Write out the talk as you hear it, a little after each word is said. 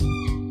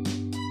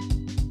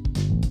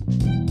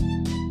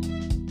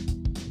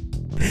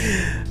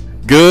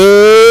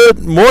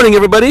Good morning,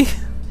 everybody.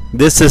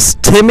 This is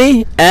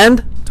Timmy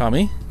and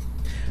Tommy.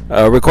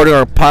 Recording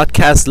our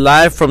podcast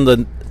live from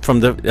the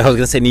I was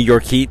gonna say New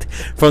York heat,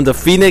 from the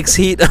Phoenix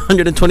heat,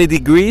 120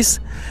 degrees.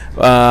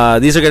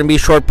 These are gonna be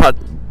short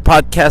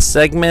podcast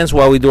segments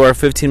while we do our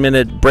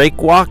 15-minute break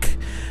walk.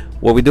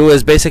 What we do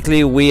is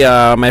basically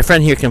my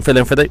friend here can fill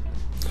in for the.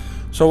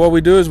 So what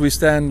we do is we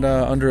stand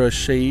under a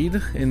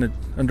shade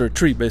under a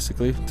tree,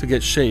 basically, to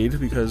get shade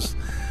because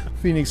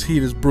Phoenix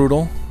heat is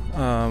brutal.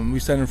 We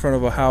stand in front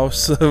of a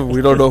house.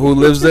 We don't know who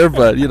lives there,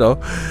 but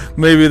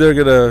maybe they're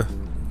gonna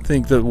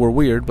think that we're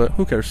weird. But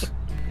who cares?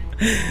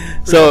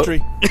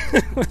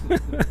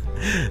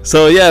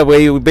 So yeah,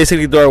 we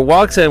basically do our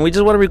walks, and we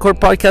just want to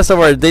record podcasts of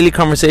our daily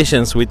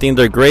conversations. We think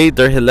they're great,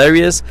 they're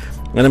hilarious,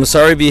 and I'm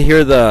sorry if you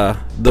hear the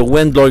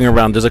wind blowing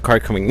around. There's a car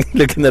coming,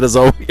 looking at us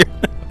over here.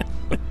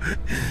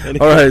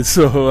 All right,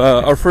 so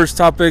our first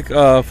topic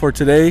for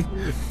today: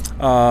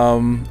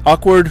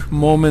 awkward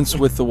moments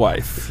with the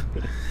wife.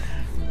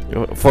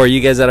 For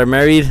you guys that are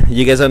married,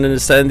 you guys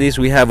understand these.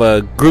 We have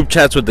a group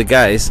chats with the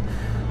guys.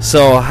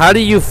 So how do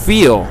you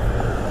feel?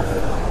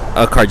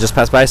 A car just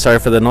passed by. Sorry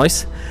for the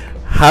noise.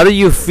 How do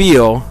you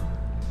feel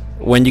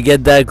when you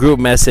get that group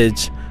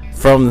message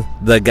from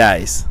the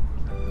guys?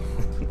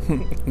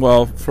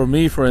 Well, for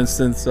me, for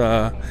instance,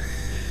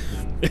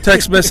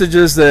 text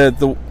messages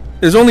that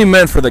is only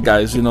meant for the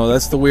guys.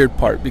 That's the weird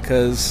part,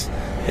 because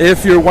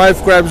if your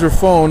wife grabs her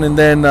phone and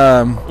then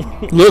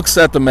looks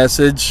at the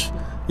message,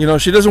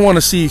 she doesn't want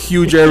to see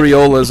huge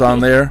areolas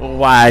on there.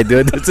 Why,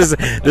 dude?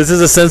 This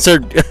is a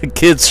censored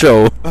kids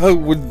show.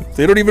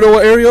 They don't even know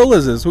what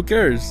areolas is. Who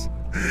cares?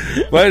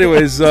 But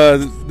anyways,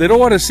 they don't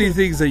want to see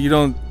things that you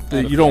don't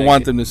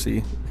want them to see.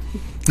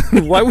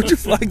 Why would you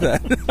flag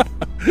that?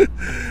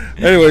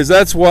 Anyways,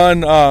 that's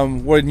one.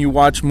 When you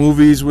watch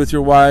movies with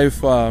your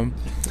wife,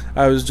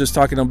 I was just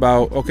talking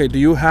about, okay, do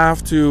you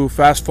have to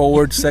fast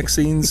forward sex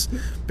scenes?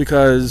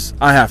 Because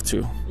I have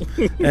to.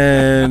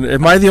 And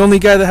am I the only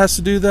guy that has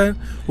to do that?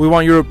 We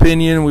want your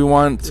opinion. We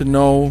want to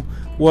know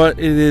what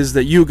it is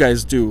that you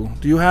guys do.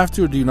 Do you have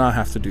to, or do you not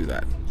have to do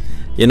that?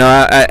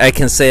 I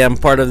can say I'm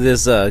part of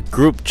this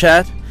group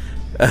chat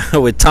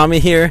with Tommy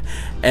here,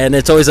 and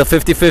it's always a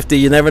 50-50.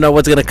 You never know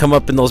what's going to come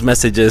up in those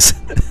messages.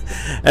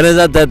 And it's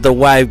not that the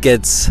wife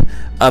gets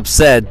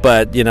upset,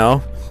 but,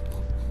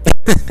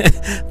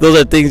 those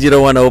are things you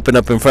don't want to open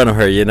up in front of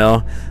her,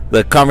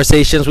 The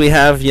conversations we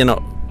have,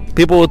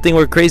 people will think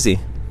we're crazy.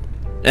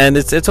 And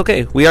it's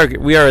okay. We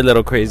are a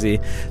little crazy.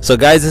 So,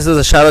 guys, this is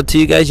a shout out to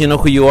you guys. You know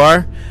who you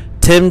are.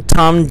 Tim,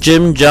 Tom,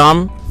 Jim,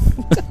 John.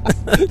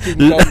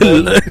 Kim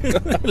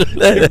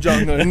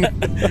Jong-un.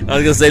 I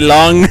was gonna say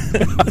Long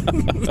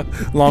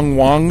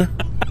Wong. I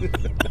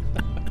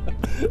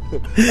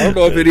don't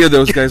know if any of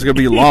those guys are gonna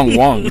be Long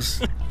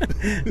Wongs.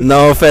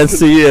 No offense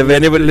to you, if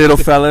anybody, little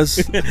fellas.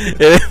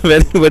 If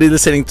anybody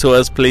listening to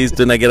us, please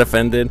do not get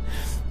offended.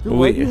 Dude,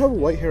 why do you have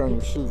white hair on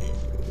your shirt?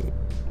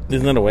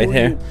 There's not a white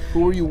hair.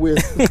 Who are you with?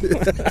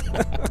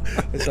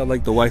 I sound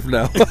like the wife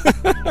now.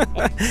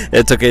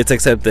 It's okay. It's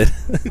accepted.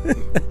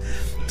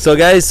 So,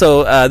 guys,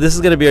 this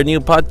is going to be our new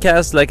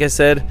podcast. Like I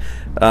said,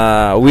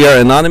 we are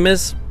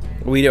anonymous.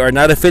 We are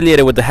not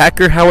affiliated with the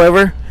hacker,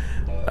 however.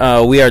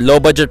 We are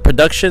low-budget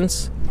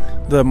productions.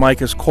 The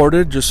mic is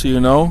corded, just so you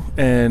know,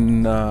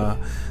 and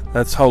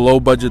that's how low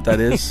budget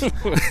that is.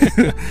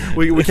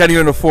 we can't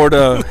even afford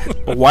a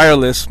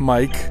wireless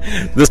mic.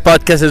 This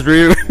podcast is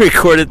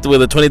re-recorded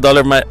with a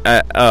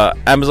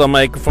 $20 Amazon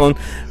microphone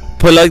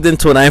plugged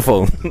into an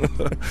iPhone.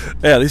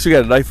 Yeah, at least we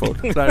got an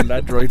iPhone, not an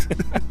Android.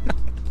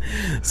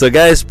 So,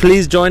 guys,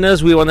 please join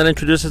us. We want to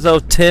introduce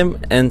ourselves, Tim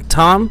and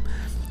Tom,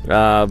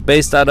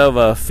 based out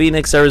of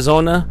Phoenix,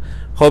 Arizona.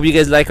 Hope you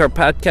guys like our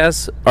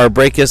podcast. Our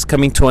break is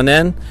coming to an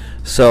end.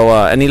 So,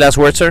 any last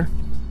words, sir?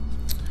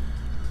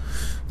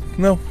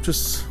 No,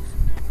 just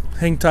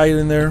hang tight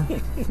in there.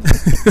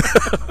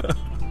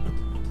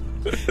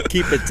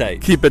 Keep it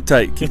tight. Keep it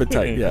tight. Keep it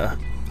tight. Yeah.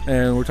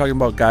 And we're talking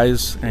about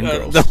guys and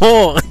girls.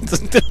 No.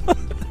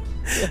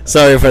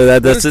 Sorry for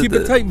that. What does keep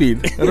it tight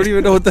mean? I don't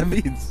even know what that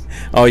means.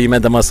 Oh, you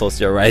meant the muscles.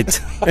 You're right.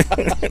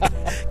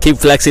 Keep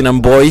flexing on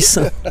boys.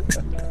 All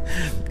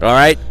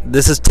right.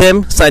 This is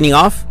Tim signing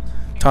off.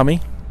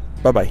 Tommy,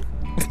 bye-bye.